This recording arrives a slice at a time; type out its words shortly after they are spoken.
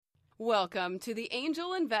Welcome to the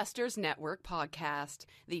Angel Investors Network podcast,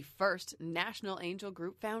 the first national angel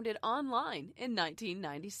group founded online in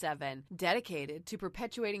 1997, dedicated to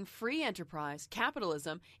perpetuating free enterprise,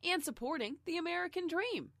 capitalism, and supporting the American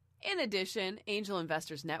dream. In addition, Angel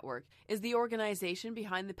Investors Network is the organization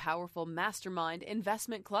behind the powerful Mastermind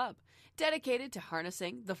Investment Club, dedicated to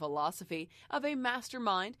harnessing the philosophy of a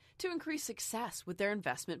mastermind to increase success with their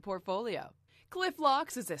investment portfolio. Cliff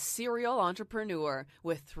Locks is a serial entrepreneur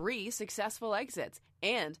with 3 successful exits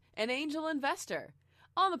and an angel investor.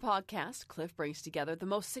 On the podcast, Cliff brings together the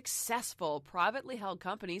most successful privately held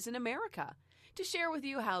companies in America to share with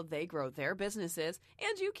you how they grow their businesses,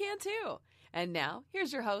 and you can too. And now,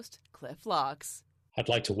 here's your host, Cliff Locks. I'd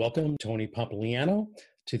like to welcome Tony Pompliano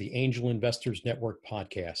to the Angel Investors Network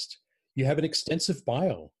podcast. You have an extensive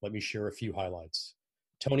bio. Let me share a few highlights.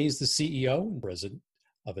 Tony is the CEO and president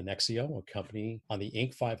of Annexio, a company on the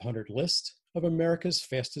Inc. 500 list of America's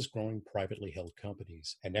fastest growing privately held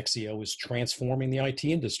companies. Annexio is transforming the IT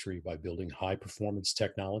industry by building high-performance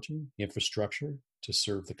technology infrastructure to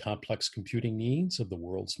serve the complex computing needs of the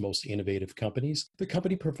world's most innovative companies. The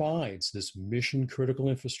company provides this mission-critical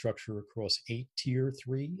infrastructure across 8 Tier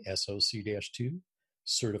 3 SOC-2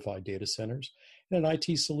 certified data centers and an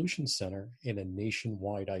IT solutions center in a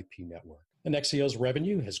nationwide IP network. Annexio's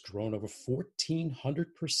revenue has grown over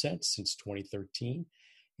 1,400% since 2013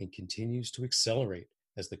 and continues to accelerate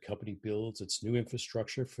as the company builds its new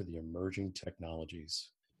infrastructure for the emerging technologies.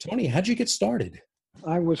 Tony, how'd you get started?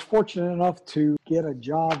 I was fortunate enough to get a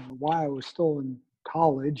job while I was still in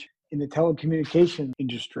college in the telecommunication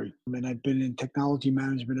industry. And I've been in technology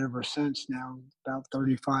management ever since, now about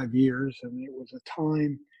 35 years. And it was a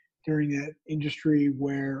time during that industry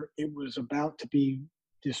where it was about to be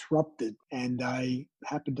disrupted. And I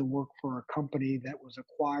happened to work for a company that was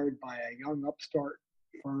acquired by a young upstart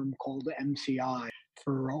firm called MCI.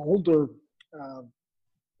 For older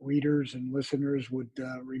readers and listeners would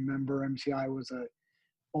remember, MCI was a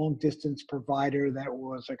long-distance provider that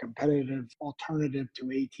was a competitive alternative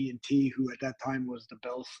to AT&T, who at that time was the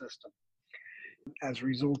Bell system. As a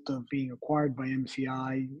result of being acquired by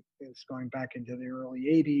MCI, it's going back into the early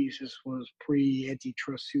 80s. This was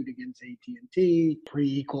pre-antitrust suit against AT&T,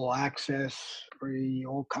 pre-equal access, pre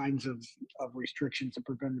all kinds of restrictions that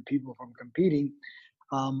prevented people from competing.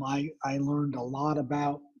 I learned a lot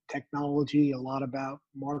about technology, a lot about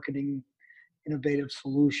marketing, innovative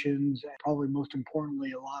solutions, and probably most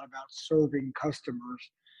importantly, a lot about serving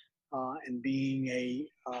customers and being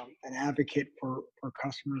an advocate for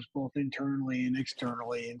customers both internally and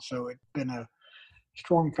externally. And so it's been a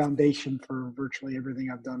strong foundation for virtually everything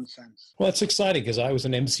I've done since. Well, it's exciting because I was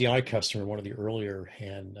an MCI customer, one of the earlier,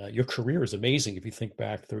 and your career is amazing. If you think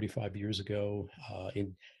back 35 years ago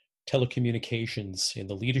in telecommunications, in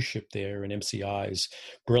the leadership there, and MCI's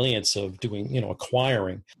brilliance of doing,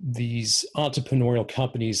 acquiring these entrepreneurial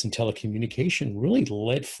companies in telecommunication really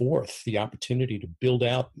led forth the opportunity to build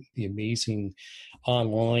out the amazing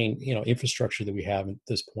online, infrastructure that we have at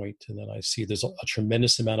this point. And then I see there's a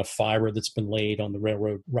tremendous amount of fiber that's been laid on the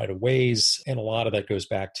railroad right-of-ways, and a lot of that goes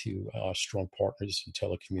back to strong partners in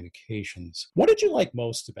telecommunications. What did you like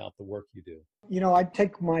most about the work you do? I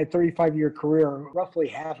take my 35-year career, roughly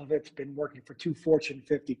half of it's been working for 2 Fortune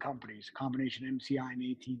 50 companies, a combination MCI and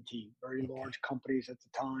AT&T, very large companies at the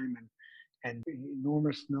time, and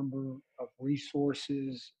enormous number of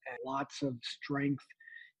resources and lots of strength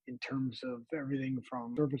in terms of everything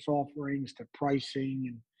from service offerings to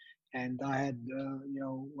pricing. And I had,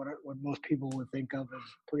 what most people would think of as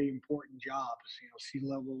pretty important jobs,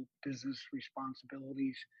 C-level business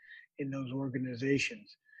responsibilities in those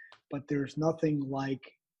organizations. But there's nothing like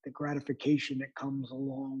the gratification that comes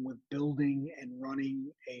along with building and running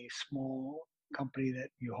a small company that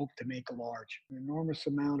you hope to make large. An enormous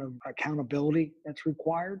amount of accountability that's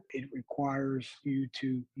required. It requires you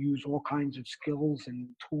to use all kinds of skills and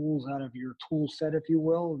tools out of your tool set, if you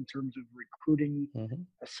will, in terms of recruiting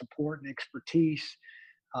support and expertise.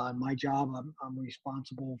 My job, I'm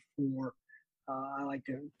responsible for, I like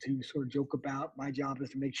to sort of joke about, my job is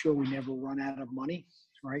to make sure we never run out of money.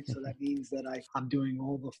 Right. So that means that I'm doing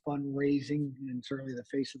all the fundraising and certainly the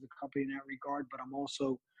face of the company in that regard, but I'm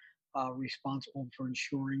also responsible for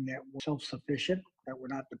ensuring that we're self-sufficient, that we're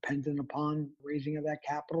not dependent upon raising of that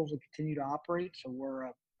capital to continue to operate. So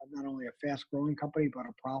we're not only a fast-growing company, but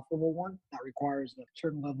a profitable one. That requires a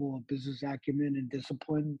certain level of business acumen and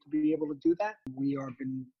discipline to be able to do that. We are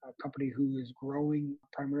been a company who is growing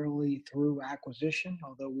primarily through acquisition,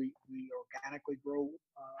 although we organically grow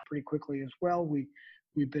pretty quickly as well.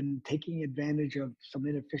 We've been taking advantage of some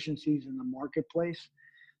inefficiencies in the marketplace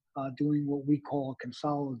doing what we call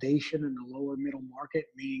consolidation in the lower middle market,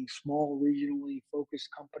 meaning small regionally focused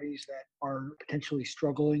companies that are potentially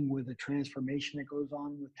struggling with the transformation that goes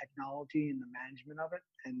on with technology and the management of it.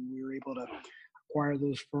 And we were able to acquire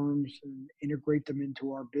those firms and integrate them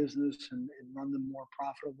into our business and run them more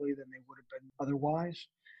profitably than they would have been otherwise.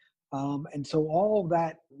 And so all of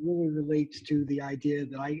that really relates to the idea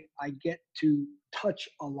that I get to touch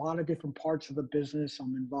a lot of different parts of the business.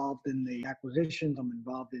 I'm involved in the acquisitions. I'm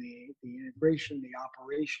involved in the integration, the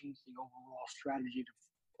operations, the overall strategy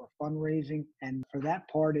for fundraising. And for that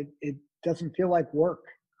part, it doesn't feel like work.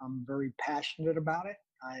 I'm very passionate about it.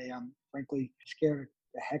 I am frankly scared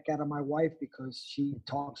the heck out of my wife because she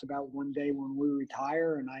talks about one day when we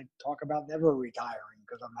retire, and I talk about never retiring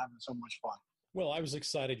because I'm having so much fun. Well, I was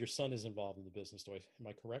excited your son is involved in the business, Dwight. Am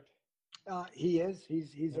I correct? He is.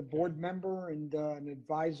 He's Okay. a board member and an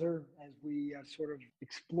advisor as we sort of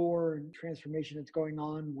explore and transformation that's going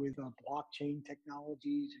on with blockchain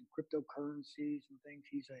technologies and cryptocurrencies and things.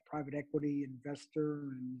 He's a private equity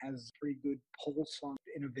investor and has a pretty good pulse on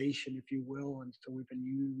innovation, if you will. And so we've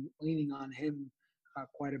been leaning on him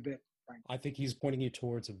quite a bit. I think he's pointing you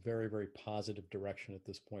towards a very, very positive direction at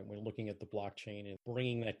this point. We're looking at the blockchain and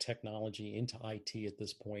bringing that technology into IT at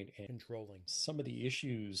this point and controlling some of the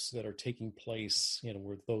issues that are taking place,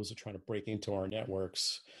 where those are trying to break into our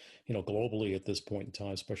networks, globally at this point in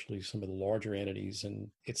time, especially some of the larger entities. And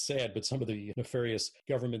it's sad, but some of the nefarious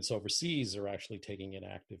governments overseas are actually taking an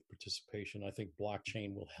active participation. I think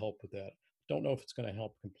blockchain will help with that. Don't know if it's going to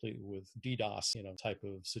help completely with DDoS, type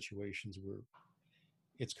of situations where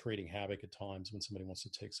it's creating havoc at times when somebody wants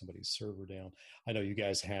to take somebody's server down. I know you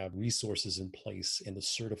guys have resources in place and the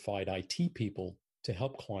certified IT people to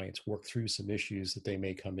help clients work through some issues that they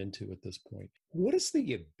may come into at this point. What is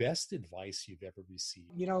the best advice you've ever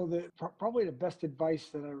received? Probably the best advice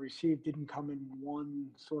that I received didn't come in one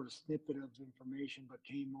sort of snippet of information, but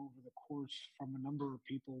came over the course from a number of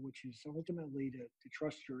people, which is ultimately to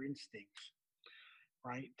trust your instincts.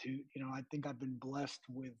 Right. I think I've been blessed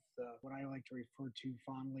with what I like to refer to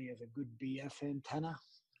fondly as a good BS antenna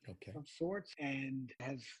of sorts, and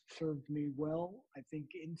has served me well. I think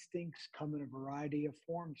instincts come in a variety of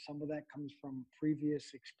forms. Some of that comes from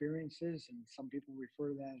previous experiences, and some people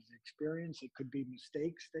refer to that as experience. It could be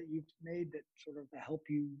mistakes that you've made that sort of help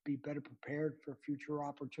you be better prepared for future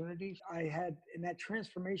opportunities. I had, in that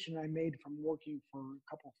transformation I made from working for a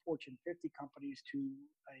couple of Fortune 50 companies to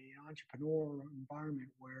an entrepreneur environment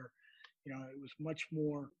where it was much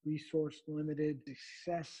more resource limited.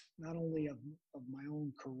 Success, not only of my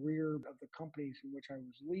own career, of the companies in which I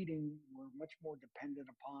was leading, were much more dependent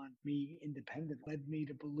upon me independent. Led me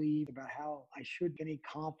to believe about how I should get any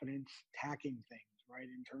confidence tacking things, right,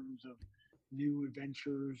 in terms of new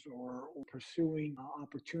adventures or pursuing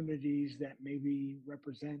opportunities that maybe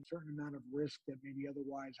represent a certain amount of risk that maybe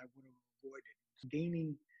otherwise I would have avoided. So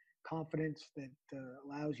gaining confidence that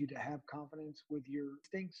allows you to have confidence with your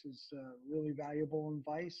instincts is really valuable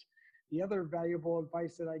advice. The other valuable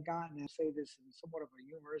advice that I got, and I say this in somewhat of a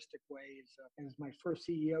humoristic way, is it was my first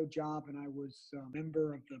CEO job, and I was a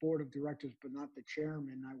member of the board of directors, but not the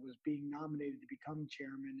chairman. I was being nominated to become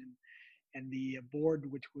chairman, and the board,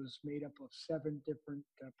 which was made up of 7 different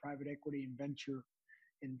private equity and venture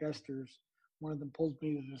investors, one of them pulled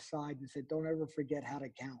me to the side and said, "Don't ever forget how to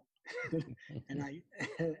count." and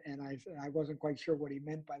I wasn't quite sure what he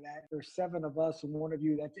meant by that. There's 7 of us, and one of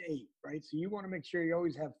you, that's 8, right? So you want to make sure you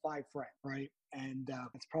always have 5 friends, right? And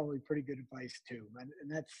that's probably pretty good advice too. And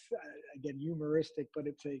that's again humoristic, but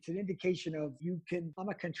it's an indication of I'm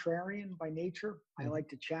a contrarian by nature. I like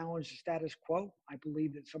to challenge the status quo. I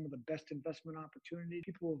believe that some of the best investment opportunities,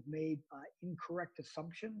 people have made incorrect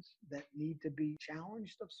assumptions that need to be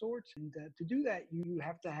challenged of sorts. And to do that, you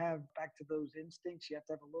have to have, back to those instincts, you have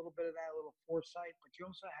to have a little bit of that, a little foresight, but you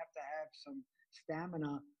also have to have some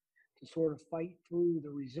stamina to sort of fight through the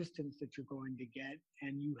resistance that you're going to get.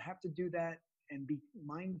 And you have to do that and be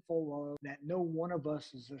mindful of that no one of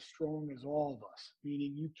us is as strong as all of us,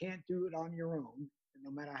 meaning you can't do it on your own. And no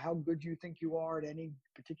matter how good you think you are at any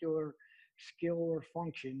particular skill or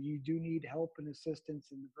function, you do need help and assistance.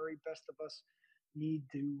 And the very best of us need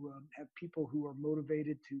to have people who are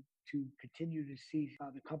motivated to continue to see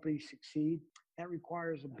the company succeed. That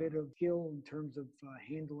requires a bit of skill in terms of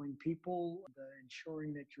handling people,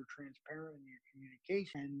 ensuring that you're transparent in your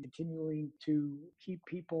communication, and continuing to keep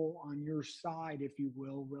people on your side, if you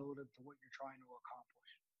will, relative to what you're trying to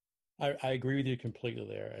accomplish. I agree with you completely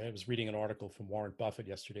there. I was reading an article from Warren Buffett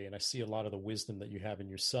yesterday, and I see a lot of the wisdom that you have in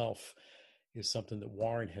yourself. is something that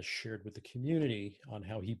Warren has shared with the community on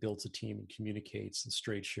how he builds a team and communicates, and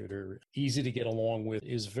straight shooter, easy to get along with,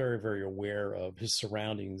 is very, very aware of his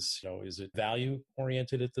surroundings. Is it value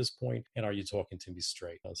oriented at this point? And are you talking to me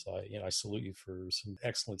straight? So I salute you for some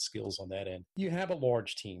excellent skills on that end. You have a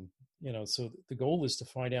large team, so the goal is to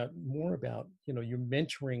find out more about, you're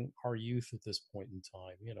mentoring our youth at this point in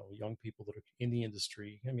time, young people that are in the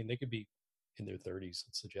industry. I mean, they could be in their 30s,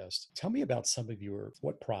 let's suggest. Tell me about some of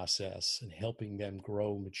what process and helping them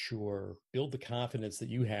grow, mature, build the confidence that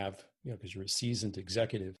you have, because you're a seasoned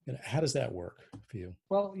executive. How does that work for you?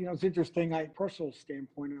 Well, it's interesting. Personal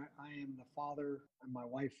standpoint, I am the father, and my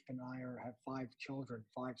wife and I have 5 children,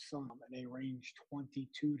 5 sons, and they range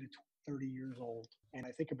 22 to 30 years old. And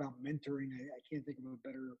I think about mentoring. I can't think of a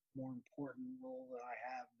better, more important role that I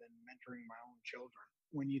have than mentoring my own children.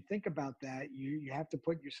 When you think about that, you have to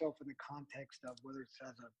put yourself in the context of whether it's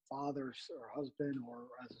as a father or husband or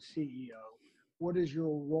as a CEO, what is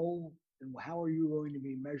your role and how are you going to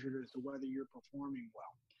be measured as to whether you're performing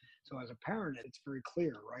well? So as a parent, it's very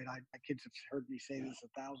clear, right? My kids have heard me say this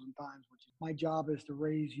 1,000 times, which is my job is to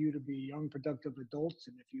raise you to be young, productive adults.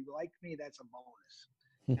 And if you like me, that's a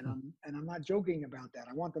bonus. And I'm not joking about that.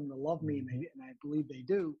 I want them to love me, and I believe they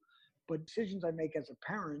do. But decisions I make as a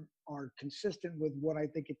parent are consistent with what I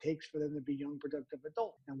think it takes for them to be young, productive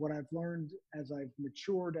adults. And what I've learned as I've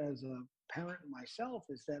matured as a parent myself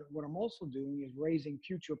is that what I'm also doing is raising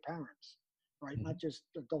future parents, right? Not just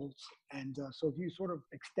adults. And so if you sort of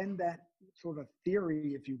extend that sort of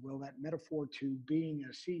theory, if you will, that metaphor to being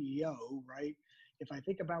a CEO, right? If I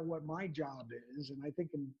think about what my job is, and I think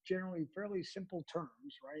in generally fairly simple terms,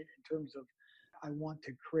 right? In terms of I want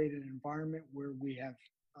to create an environment where we have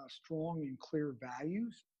strong and clear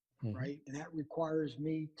values, right? And that requires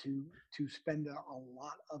me to spend a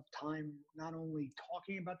lot of time not only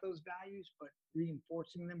talking about those values, but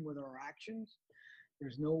reinforcing them with our actions.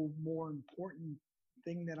 There's no more important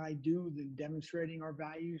thing that I do than demonstrating our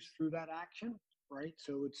values through that action, right?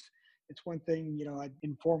 So it's one thing, an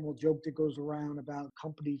informal joke that goes around about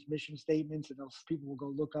companies' mission statements, and those people will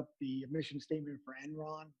go look up the mission statement for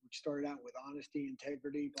Enron, which started out with honesty,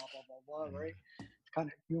 integrity, blah, blah, blah, blah, right? It's kind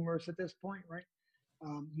of humorous at this point, right?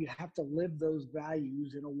 You have to live those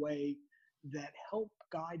values in a way that help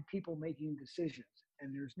guide people making decisions.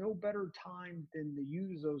 And there's no better time than to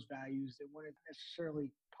use those values than when it's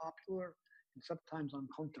necessarily popular and sometimes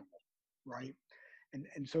uncomfortable, right?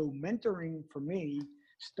 And so mentoring for me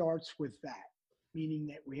starts with that, meaning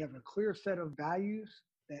that we have a clear set of values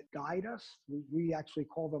that guide us. We actually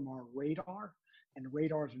call them our radar. And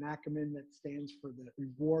radar is an acronym that stands for the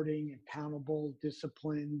rewarding, accountable,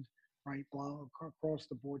 disciplined, right, blah, across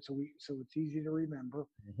the board. So it's easy to remember.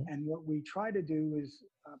 And what we try to do is,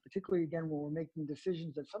 particularly again, when we're making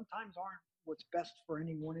decisions that sometimes aren't what's best for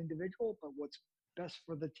any one individual, but what's best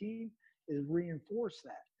for the team, is reinforce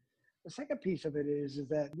that. The second piece of it is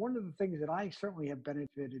that one of the things that I certainly have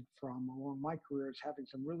benefited from along my career is having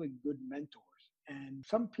some really good mentors. And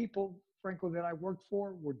some people, frankly, that I worked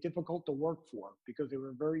for were difficult to work for because they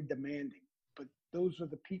were very demanding. But those are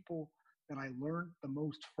the people that I learned the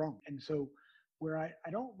most from. And so where I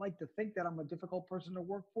don't like to think that I'm a difficult person to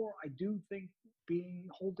work for, I do think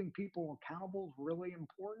holding people accountable is really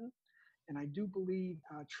important. And I do believe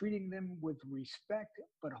treating them with respect,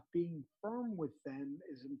 but being firm with them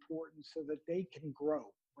is important so that they can grow,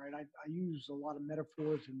 right? I use a lot of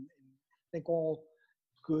metaphors and I think all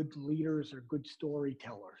good leaders are good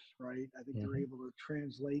storytellers, right? I think they're able to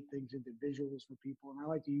translate things into visuals for people. And I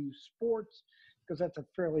like to use sports because that's a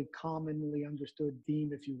fairly commonly understood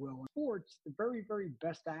theme, if you will. In sports, the very, very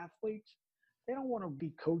best athletes, they don't want to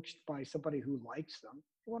be coached by somebody who likes them.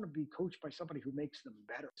 They want to be coached by somebody who makes them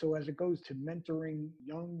better. So as it goes to mentoring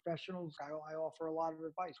young professionals, I offer a lot of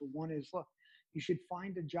advice. One is, look, you should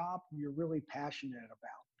find a job you're really passionate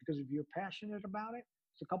about, because if you're passionate about it,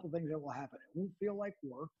 there's a couple of things that will happen. It won't feel like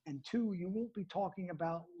work. And 2, you won't be talking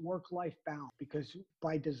about work-life balance, because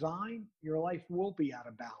by design, your life will be out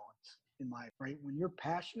of balance. Right? When you're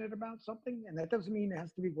passionate about something, and that doesn't mean it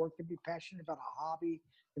has to be work, you can be passionate about a hobby,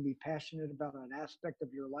 you can be passionate about an aspect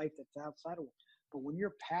of your life that's outside of work. But when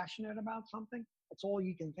you're passionate about something, that's all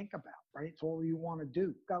you can think about, right? It's all you want to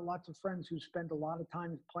do. I've got lots of friends who spend a lot of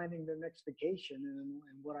time planning their next vacation. And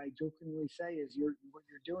what I jokingly say is what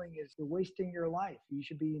you're doing is you're wasting your life. You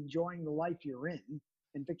should be enjoying the life you're in.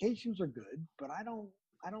 And vacations are good, but I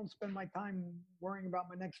don't spend my time worrying about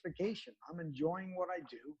my next vacation. I'm enjoying what I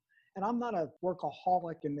do. And I'm not a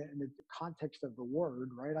workaholic in the context of the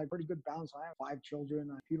word, right? I have pretty good balance. I have 5 children,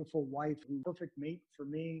 a beautiful wife, a perfect mate for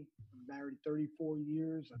me. I'm married 34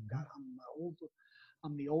 years. I'm old.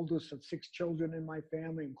 I'm the oldest of 6 children in my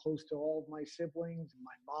family. I'm close to all of my siblings and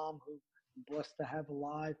my mom, who I'm blessed to have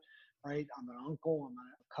alive, right? I'm an uncle, I'm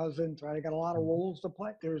a cousin, right? I got a lot of roles to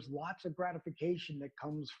play. There's lots of gratification that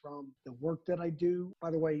comes from the work that I do. By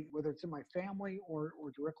the way, whether it's in my family or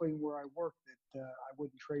directly where I work, that I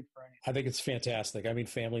wouldn't trade for anything. I think it's fantastic. I mean,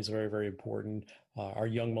 family is very, very important. Our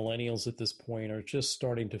young millennials at this point are just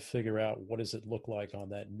starting to figure out what does it look like on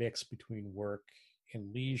that mix between work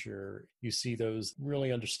and leisure. You see those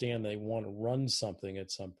really understand they want to run something at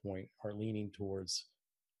some point, are leaning towards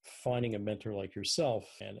finding a mentor like yourself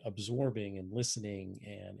and absorbing and listening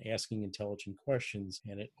and asking intelligent questions.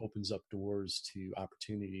 And it opens up doors to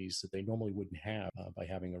opportunities that they normally wouldn't have by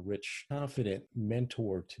having a rich, confident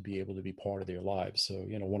mentor to be able to be part of their lives. So,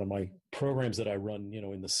 one of my programs that I run,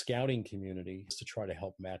 in the scouting community is to try to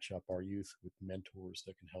help match up our youth with mentors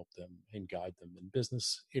that can help them and guide them. In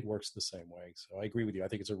business, it works the same way. So I agree with you. I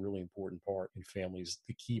think it's a really important part in families,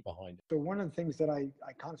 the key behind it. So one of the things that I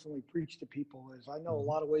constantly preach to people is I know a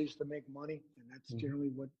lot of ways to make money, and that's generally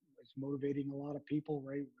what is motivating a lot of people,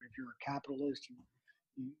 right? If you're a capitalist,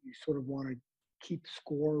 you sort of want to keep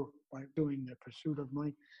score by doing the pursuit of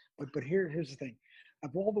money. But here's the thing.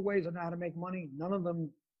 Of all the ways I know how to make money, none of them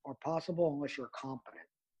are possible unless you're competent,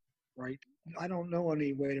 right? I don't know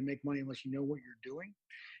any way to make money unless you know what you're doing.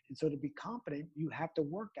 And so to be competent, you have to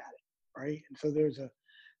work at it, right? And so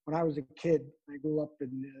when I was a kid, I grew up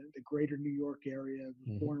in the greater New York area. I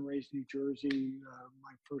was born and raised in New Jersey.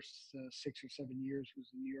 My first 6 or 7 years was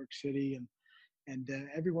in New York City. And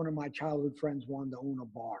every one of my childhood friends wanted to own a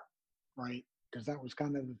bar, right? Because that was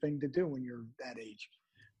kind of the thing to do when you're that age.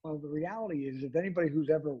 Well, the reality is, if anybody who's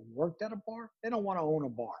ever worked at a bar, they don't want to own a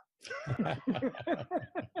bar.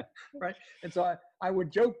 Right. And so I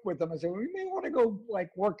would joke with them and say, well, you may want to go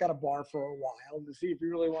work at a bar for a while to see if you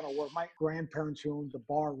really want to work. My grandparents who owned a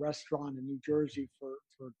bar restaurant in New Jersey for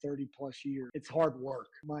 30 plus years. It's hard work.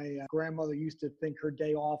 My grandmother used to think her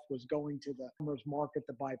day off was going to the farmer's market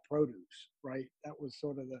to buy produce, right? That was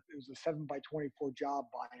it was a 7x24 job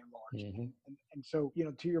by and large. And so,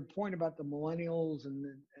 to your point about the millennials, and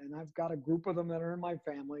I've got a group of them that are in my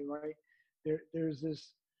family, right? There's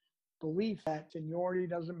this belief that seniority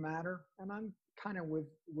doesn't matter, and I'm kind of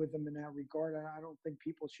with them in that regard. I don't think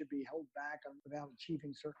people should be held back without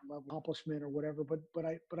achieving certain level of accomplishment or whatever.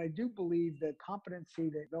 But I do believe that competency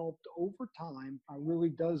that developed over time really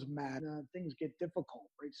does matter. Things get difficult,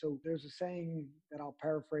 right? So there's a saying that I'll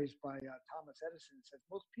paraphrase by Thomas Edison. It says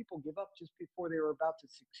most people give up just before they were about to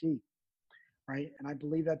succeed. Right. And I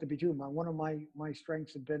believe that to be true. One of my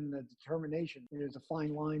strengths have been the determination. There's a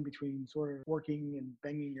fine line between sort of working and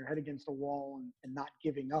banging your head against the wall and not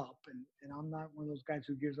giving up. And I'm not one of those guys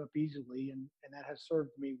who gives up easily. And that has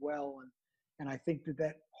served me well. And I think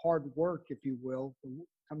that hard work, if you will,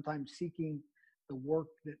 sometimes seeking the work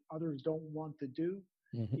that others don't want to do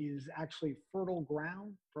is actually fertile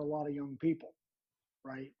ground for a lot of young people.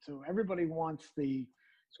 Right. So everybody wants the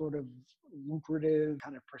sort of lucrative,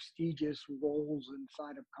 kind of prestigious roles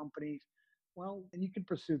inside of companies. Well, and you can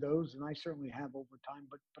pursue those, and I certainly have over time,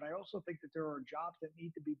 but I also think that there are jobs that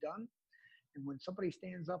need to be done. And when somebody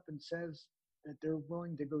stands up and says that they're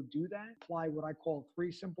willing to go do that, apply what I call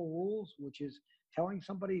 3 simple rules, which is telling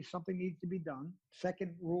somebody something needs to be done.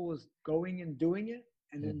 Second rule is going and doing it.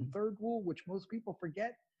 And then the third rule, which most people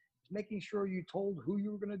forget, is making sure you told who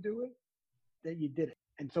you were going to do it, that you did it.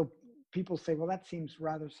 And so people say, well, that seems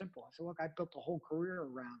rather simple. I said, look, I built a whole career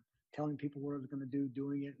around telling people what I was going to do,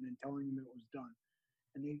 doing it, and then telling them it was done.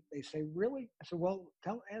 And they say, really? I said, well,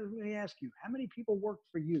 let me ask you, how many people work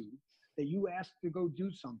for you that you asked to go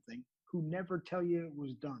do something who never tell you it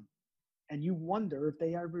was done? And you wonder if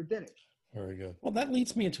they ever did it. Very good. Well, that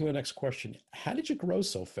leads me into the next question. How did you grow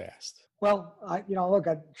so fast? Well,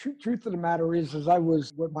 truth of the matter is I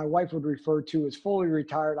was what my wife would refer to as fully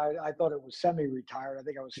retired. I thought it was semi-retired. I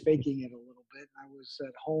think I was faking it a little bit. I was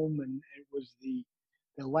at home, and it was the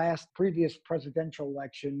last previous presidential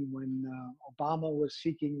election when Obama was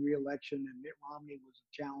seeking re-election and Mitt Romney was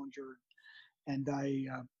a challenger. And I,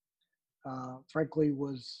 frankly,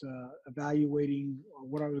 was evaluating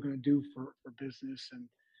what I was going to do for business. And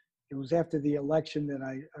it was after the election that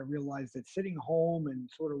I realized that sitting home and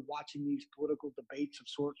sort of watching these political debates of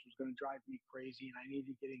sorts was going to drive me crazy, and I needed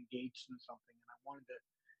to get engaged in something. And I wanted to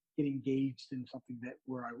get engaged in something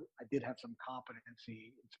where I did have some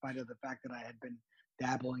competency, in spite of the fact that I had been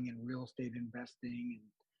dabbling in real estate investing, and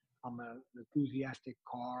I'm an enthusiastic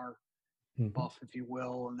car buff, if you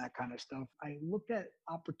will, and that kind of stuff. I looked at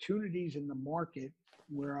opportunities in the market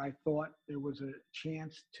where I thought there was a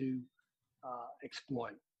chance to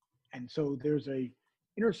exploit. And so there's a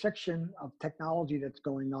intersection of technology that's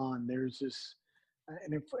going on. There's this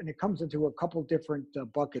and it comes into a couple different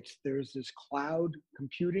buckets. There's this cloud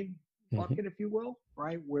computing bucket, if you will,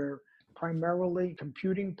 right, where primarily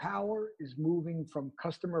computing power is moving from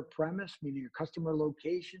customer premise, meaning a customer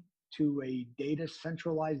location, to a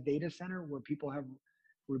centralized data center where people have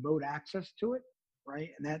remote access to it,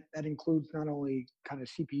 right? And that includes not only kind of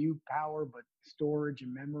CPU power, but storage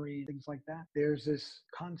and memory, things like that. There's this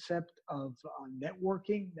concept of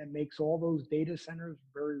networking that makes all those data centers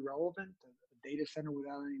very relevant. A data center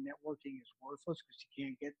without any networking is worthless because you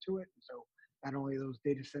can't get to it. And so not only those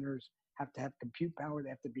data centers have to have compute power, they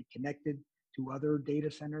have to be connected to other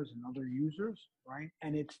data centers and other users, right?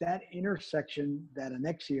 And it's that intersection that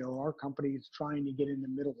Annexio, our company, is trying to get in the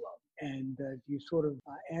middle of. And if you sort of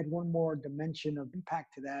add one more dimension of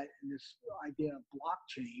impact to that, and this idea of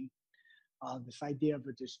blockchain, this idea of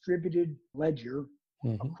a distributed ledger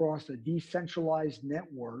across a decentralized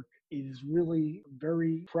network is really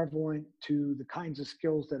very prevalent to the kinds of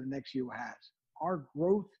skills that Annexio has. Our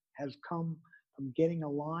growth has come from getting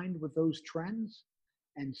aligned with those trends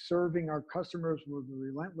and serving our customers with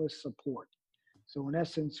relentless support. So in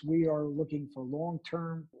essence, we are looking for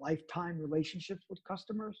long-term, lifetime relationships with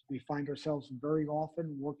customers. We find ourselves very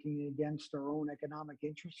often working against our own economic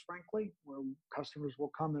interests, frankly, where customers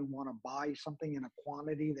will come and want to buy something in a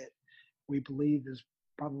quantity that we believe is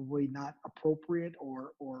probably not appropriate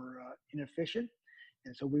or inefficient.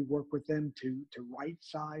 And so we work with them to right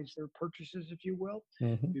size their purchases, if you will.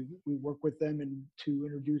 We work with them to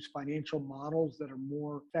introduce financial models that are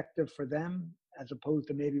more effective for them as opposed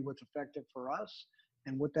to maybe what's effective for us.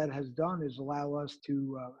 And what that has done is allow us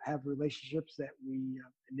to have relationships that we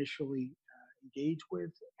initially engage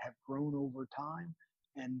with, have grown over time,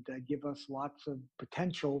 and give us lots of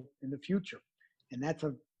potential in the future. And that's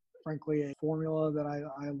frankly, a formula that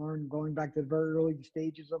I learned going back to the very early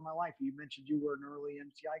stages of my life. You mentioned you were an early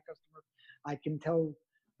MCI customer. I can tell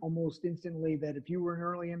almost instantly that if you were an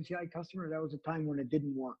early MCI customer, that was a time when it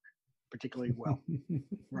didn't work particularly well,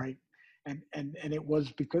 right? And it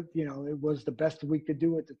was because, it was the best we could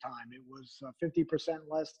do at the time. It was 50%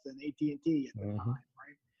 less than AT&T at the time,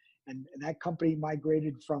 right? And that company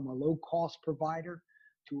migrated from a low-cost provider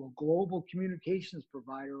to a global communications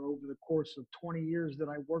provider over the course of 20 years that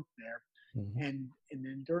I worked there. And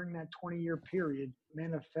then during that 20-year period,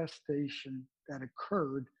 manifestation that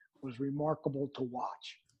occurred was remarkable to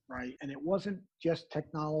watch, right? And it wasn't just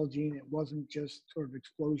technology, and it wasn't just sort of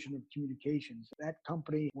explosion of communications. That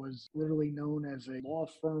company was literally known as a law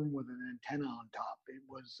firm with an antenna on top. It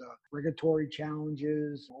was regulatory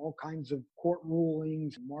challenges, all kinds of court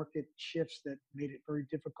rulings, market shifts that made it very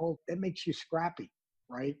difficult. That makes you scrappy,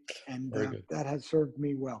 right? And that has served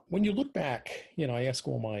me well. When you look back, I ask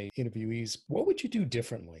all my interviewees, what would you do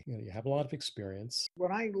differently? You have a lot of experience.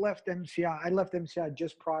 When I left MCI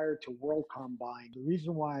just prior to WorldCom buying. The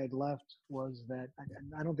reason why I left was that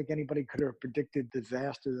I don't think anybody could have predicted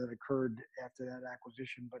disaster that occurred after that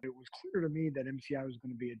acquisition, but it was clear to me that MCI was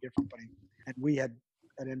going to be a different company. And we had,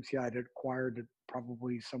 at MCI, had acquired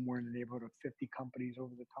probably somewhere in the neighborhood of 50 companies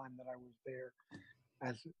over the time that I was there.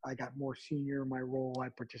 As I got more senior in my role, I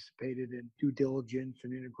participated in due diligence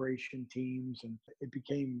and integration teams. And it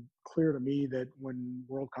became clear to me that when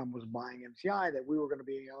WorldCom was buying MCI, that we were going to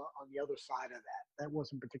be on the other side of that. That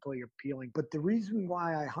wasn't particularly appealing. But the reason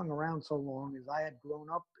why I hung around so long is I had grown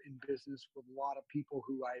up in business with a lot of people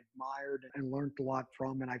who I admired and learned a lot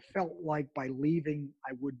from. And I felt like by leaving,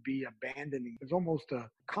 I would be abandoning. There's almost a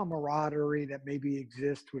camaraderie that maybe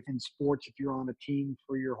exists within sports if you're on a team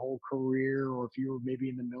for your whole career, or if you were maybe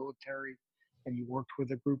in the military and you worked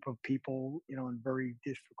with a group of people, in very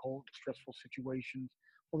difficult, stressful situations.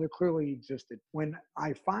 Well, there clearly existed. When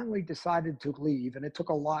I finally decided to leave, and it took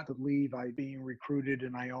a lot to leave, I being recruited,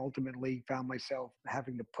 and I ultimately found myself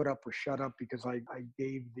having to put up or shut up because I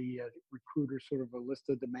gave the recruiter sort of a list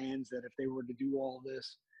of demands that if they were to do all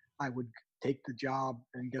this, I would take the job.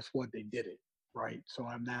 And guess what? They did it, right? So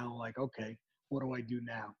I'm now like, okay, what do I do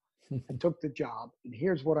now? I took the job, and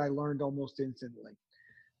here's what I learned almost instantly,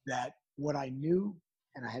 that what I knew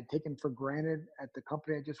and I had taken for granted at the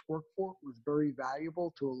company I just worked for was very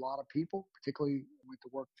valuable to a lot of people, particularly went to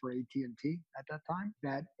work for AT&T at that time,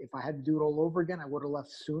 that if I had to do it all over again, I would have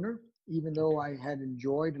left sooner. Even though I had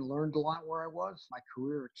enjoyed and learned a lot where I was, my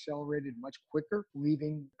career accelerated much quicker,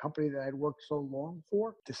 leaving a company that I had worked so long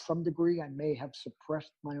for. To some degree, I may have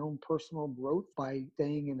suppressed my own personal growth by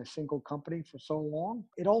staying in a single company for so long.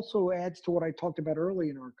 It also adds to what I talked about early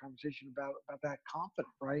in our conversation about that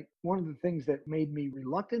confidence, right? One of the things that made me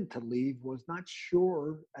reluctant to leave was not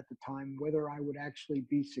sure at the time whether I would actually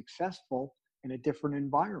be successful in a different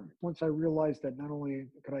environment. Once I realized that not only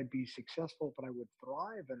could I be successful, but I would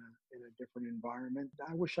thrive in a different environment,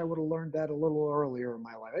 I wish I would have learned that a little earlier in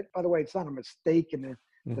my life. By the way, it's not a mistake in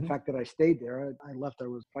the fact that I stayed there. I left. I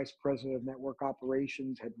was vice president of network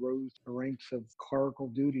operations, had rose the ranks of clerical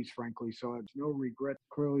duties, frankly. So it's no regret.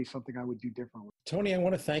 Clearly something I would do differently. Tony, I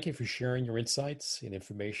want to thank you for sharing your insights and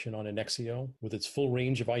information on Annexio with its full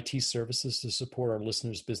range of IT services to support our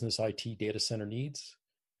listeners' business IT data center needs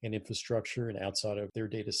and infrastructure and outside of their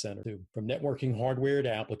data center too. From networking hardware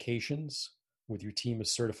to applications, with your team of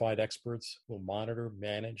certified experts, will monitor,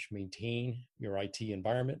 manage, maintain your IT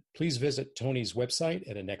environment. Please visit Tony's website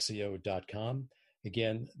at annexio.com.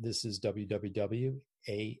 Again, this is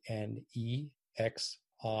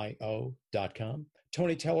www.annexio.com.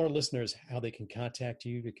 Tony, tell our listeners how they can contact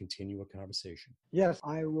you to continue a conversation. Yes,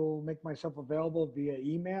 I will make myself available via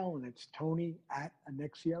email, and it's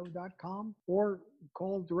tony@annexio.com, or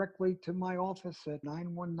call directly to my office at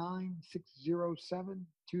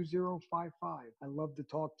 919-607-2055. I love to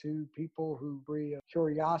talk to people who bring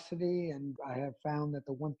curiosity, and I have found that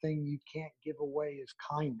the one thing you can't give away is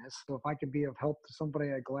kindness. So if I can be of help to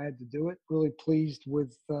somebody, I'm glad to do it. Really pleased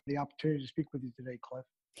with the opportunity to speak with you today, Cliff.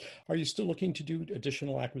 Are you still looking to do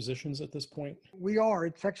additional acquisitions at this point? We are.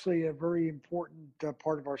 It's actually a very important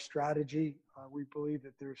part of our strategy. We believe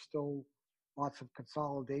that there's still lots of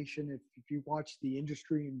consolidation. If you watch the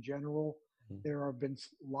industry in general, there have been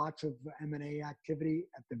lots of M&A activity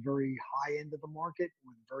at the very high end of the market,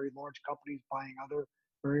 with very large companies buying other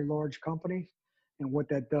very large companies. And what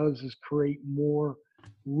that does is create more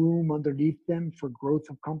room underneath them for growth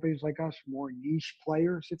of companies like us, more niche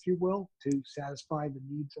players, if you will, to satisfy the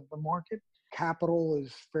needs of the market. Capital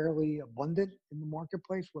is fairly abundant in the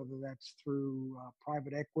marketplace, whether that's through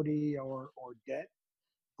private equity or debt.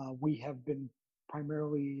 We have been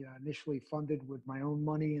primarily initially funded with my own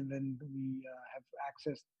money, and then we have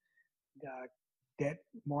accessed debt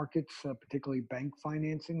markets, particularly bank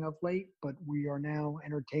financing of late, but we are now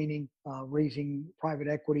entertaining raising private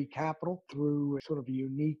equity capital through sort of a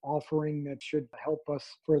unique offering that should help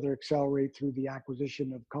us further accelerate through the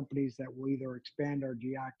acquisition of companies that will either expand our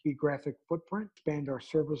geographic footprint, expand our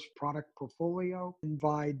service product portfolio, and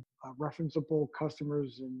provide referenceable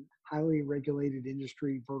customers in highly regulated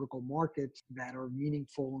industry vertical markets that are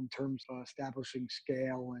meaningful in terms of establishing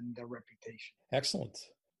scale and reputation. Excellent.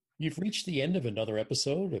 You've reached the end of another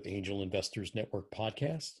episode of Angel Investors Network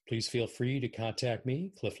podcast. Please feel free to contact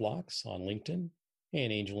me, Cliff Locks, on LinkedIn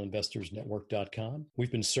and angelinvestorsnetwork.com.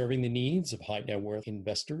 We've been serving the needs of high net worth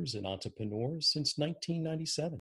investors and entrepreneurs since 1997.